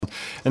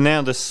And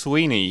now the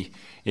Sweeney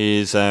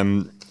is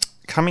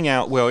coming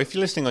out. Well, if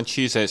you're listening on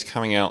Tuesday, it's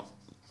coming out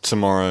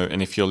tomorrow,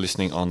 and if you're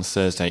listening on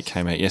Thursday, it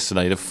came out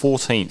yesterday, the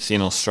 14th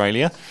in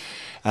Australia.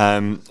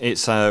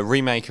 It's a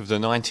remake of the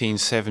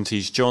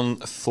 1970s John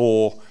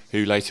Thor,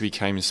 who later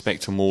became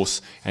Inspector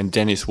Morse, and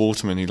Dennis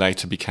Waterman, who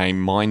later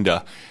became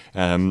Minder,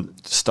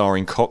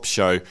 starring Cop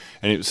Show.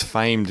 And it was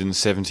famed in the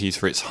 70s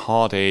for its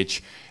hard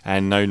edge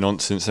and no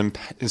nonsense, and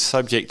is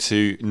subject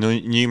to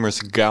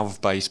numerous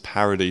gov-based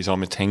parodies.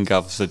 I'm a 10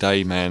 govs a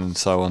day man, and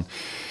so on.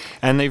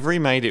 And they've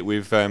remade it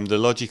with the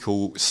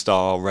logical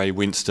star Ray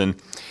Winstone,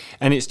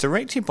 and it's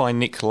directed by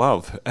Nick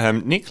Love.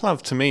 Nick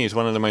Love, to me, is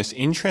one of the most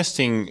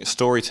interesting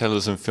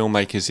storytellers and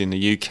filmmakers in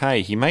the UK.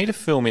 He made a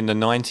film in the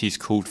 90s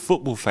called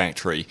Football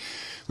Factory,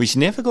 which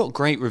never got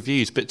great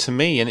reviews, but to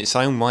me, in its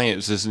own way, it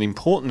was as an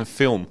important a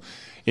film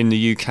in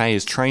the UK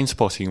as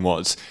Trainspotting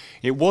was.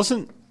 It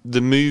wasn't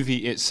the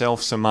movie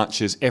itself so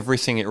much as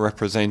everything it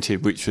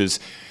represented, which was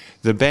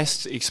the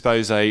best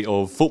expose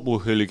of football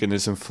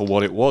hooliganism for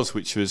what it was,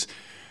 which was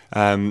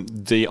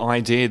the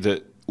idea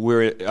that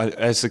we're,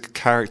 as the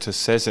character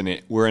says in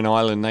it, we're an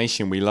island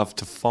nation, we love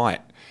to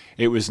fight.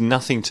 It was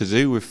nothing to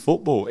do with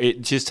football.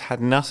 It just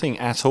had nothing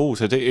at all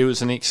to do. It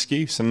was an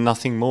excuse and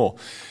nothing more.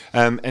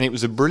 And it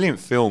was a brilliant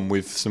film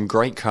with some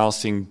great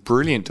casting,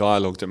 brilliant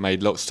dialogue that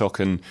made Lock, Stock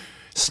and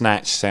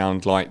Snatch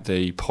sound like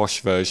the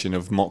posh version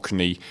of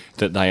Mockney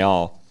that they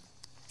are.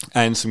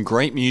 And some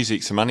great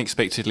music, some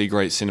unexpectedly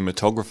great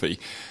cinematography,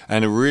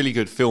 and a really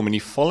good film. And he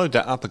followed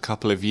that up a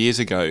couple of years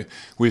ago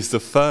with The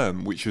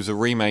Firm, which was a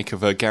remake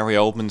of a Gary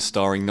Oldman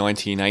starring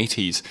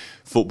 1980s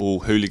football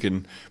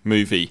hooligan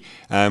movie,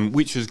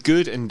 which was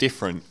good and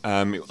different.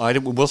 I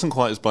wasn't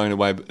quite as blown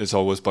away as I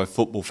was by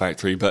Football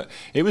Factory, but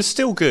it was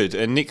still good.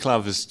 And Nick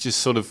Love has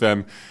just sort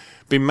of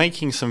been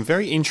making some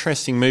very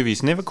interesting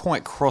movies, never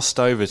quite crossed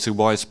over to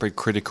widespread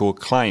critical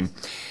acclaim.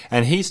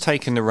 And he's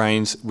taken the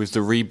reins with the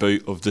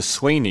reboot of The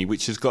Sweeney,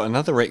 which has got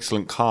another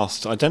excellent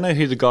cast. I don't know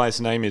who the guy's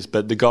name is,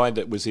 but the guy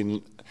that was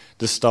in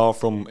the star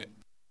from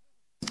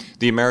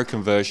the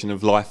American version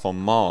of Life on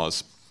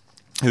Mars,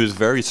 who was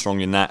very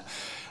strong in that.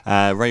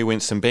 Ray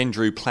Winstone, Ben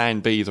Drew, Plan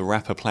B, the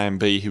rapper Plan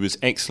B, who was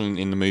excellent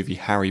in the movie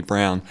Harry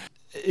Brown.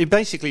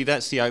 Basically,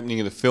 that's the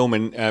opening of the film,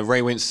 and Ray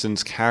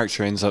Winstone's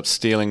character ends up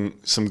stealing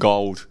some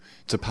gold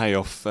to pay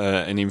off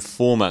an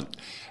informant,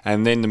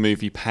 and then the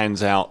movie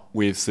pans out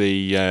with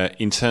the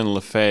internal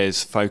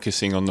affairs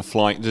focusing on the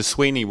flying. The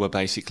Sweeney were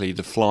basically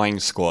the flying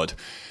squad,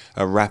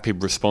 a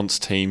rapid response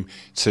team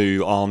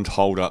to armed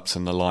hold-ups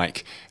and the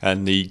like,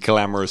 and the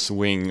glamorous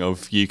wing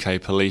of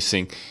UK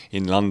policing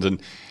in London,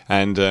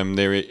 and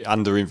they're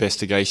under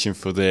investigation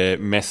for their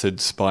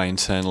methods by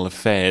internal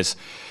affairs.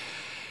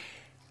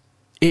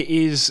 It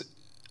is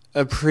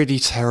a pretty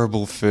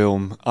terrible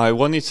film. I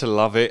wanted to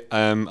love it.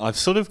 I've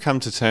sort of come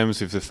to terms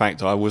with the fact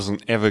that I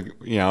wasn't ever,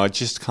 I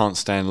just can't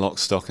stand Lock,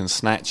 Stock and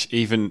Snatch.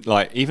 Even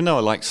though I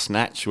liked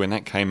Snatch when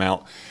that came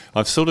out,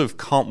 I've sort of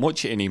can't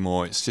watch it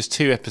anymore. It's just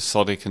too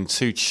episodic and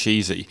too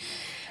cheesy.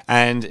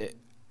 And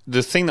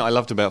the thing that I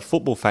loved about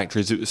Football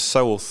Factory is it was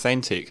so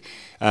authentic.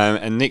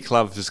 And Nick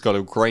Love has got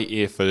a great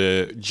ear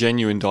for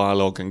genuine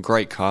dialogue and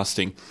great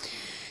casting.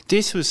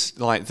 This was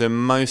like the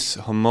most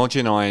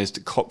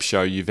homogenised cop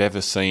show you've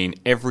ever seen.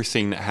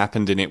 Everything that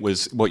happened in it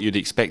was what you'd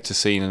expect to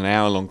see in an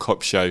hour-long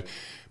cop show,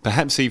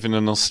 perhaps even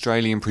an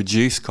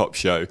Australian-produced cop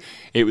show.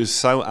 It was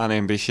so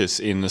unambitious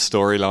in the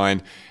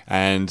storyline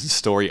and the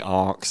story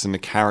arcs and the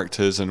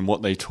characters and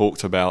what they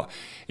talked about.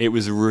 It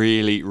was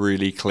really,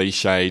 really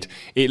cliched.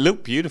 It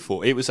looked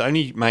beautiful. It was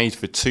only made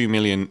for £2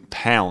 million,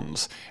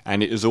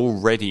 and it has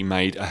already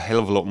made a hell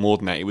of a lot more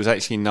than that. It was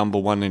actually number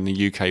one in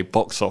the UK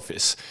box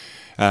office,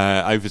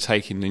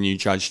 overtaking the new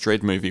Judge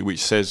Dredd movie,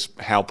 which says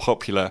how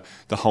popular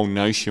the whole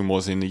notion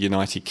was in the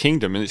United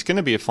Kingdom. And it's going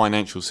to be a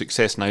financial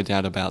success, no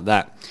doubt about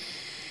that.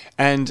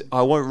 And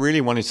I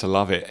really wanted to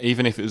love it,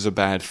 even if it was a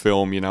bad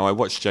film. I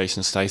watch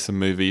Jason Statham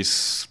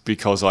movies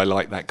because I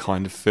like that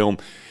kind of film.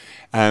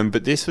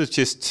 But this was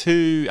just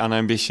too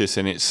unambitious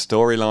in its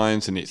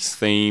storylines and its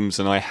themes,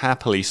 and I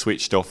happily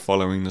switched off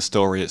following the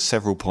story at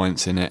several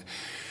points in it.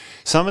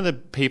 Some of the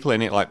people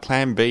in it, like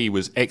Plan B,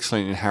 was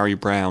excellent in Harry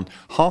Brown.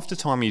 Half the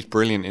time he's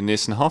brilliant in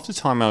this, and half the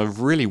time I was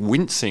really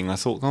wincing. I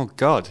thought, oh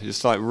God,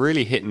 it's like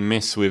really hit and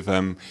miss with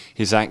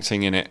his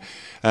acting in it.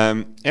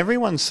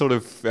 Everyone's sort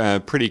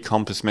of pretty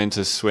compos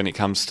mentis when it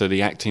comes to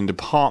the acting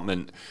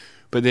department,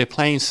 but they're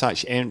playing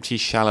such empty,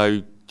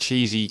 shallow,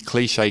 cheesy,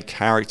 cliched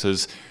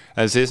characters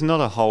as there's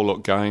not a whole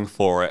lot going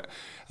for it.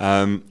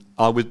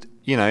 I would,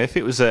 if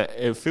it was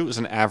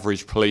an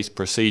average police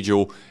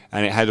procedural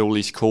and it had all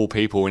these cool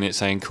people in it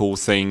saying cool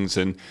things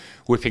and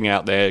whipping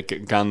out their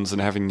guns and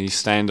having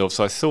these standoffs,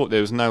 I thought there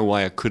was no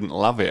way I couldn't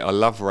love it. I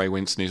love Ray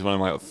Winstone. He's one of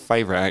my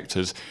favourite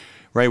actors.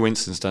 Ray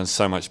Winstone's done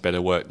so much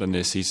better work than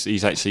this.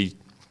 He's actually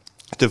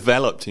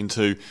developed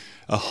into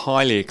a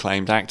highly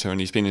acclaimed actor, and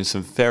he's been in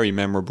some very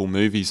memorable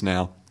movies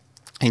now,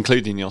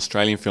 including the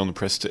Australian film, not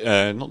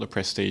The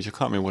Prestige, I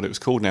can't remember what it was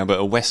called now, but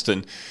a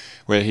Western,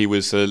 where he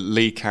was a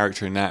lead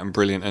character in that and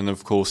brilliant. And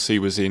of course he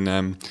was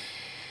in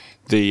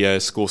the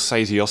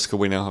Scorsese Oscar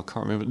winner, I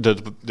can't remember,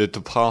 the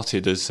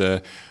Departed, as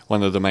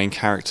one of the main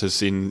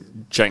characters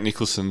in Jack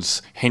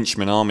Nicholson's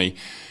henchman army.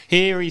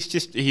 Here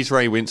he's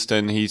Ray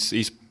Winstone.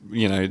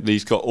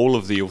 He's got all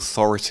of the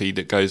authority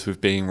that goes with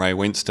being Ray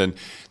Winstone.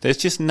 There's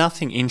just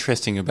nothing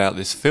interesting about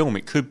this film.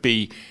 It could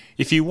be,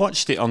 if you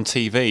watched it on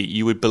TV,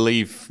 you would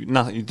believe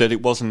that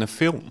it wasn't a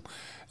film.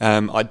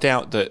 I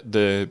doubt that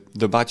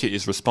the budget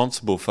is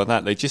responsible for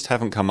that. They just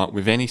haven't come up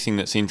with anything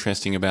that's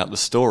interesting about the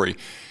story.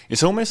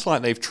 It's almost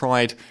like they've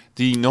tried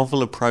the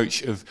novel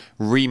approach of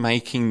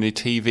remaking the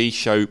TV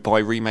show by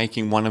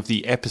remaking one of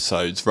the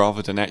episodes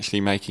rather than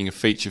actually making a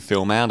feature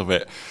film out of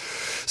it.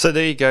 So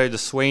there you go, the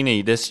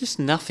Sweeney. There's just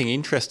nothing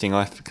interesting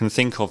I can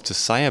think of to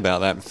say about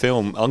that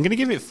film. I'm going to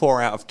give it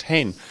 4 out of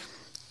 10.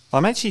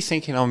 I'm actually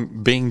thinking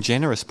I'm being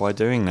generous by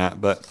doing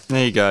that, but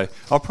there you go.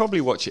 I'll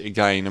probably watch it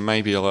again and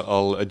maybe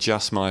I'll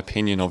adjust my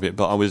opinion of it,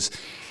 but I was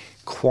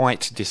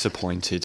quite disappointed.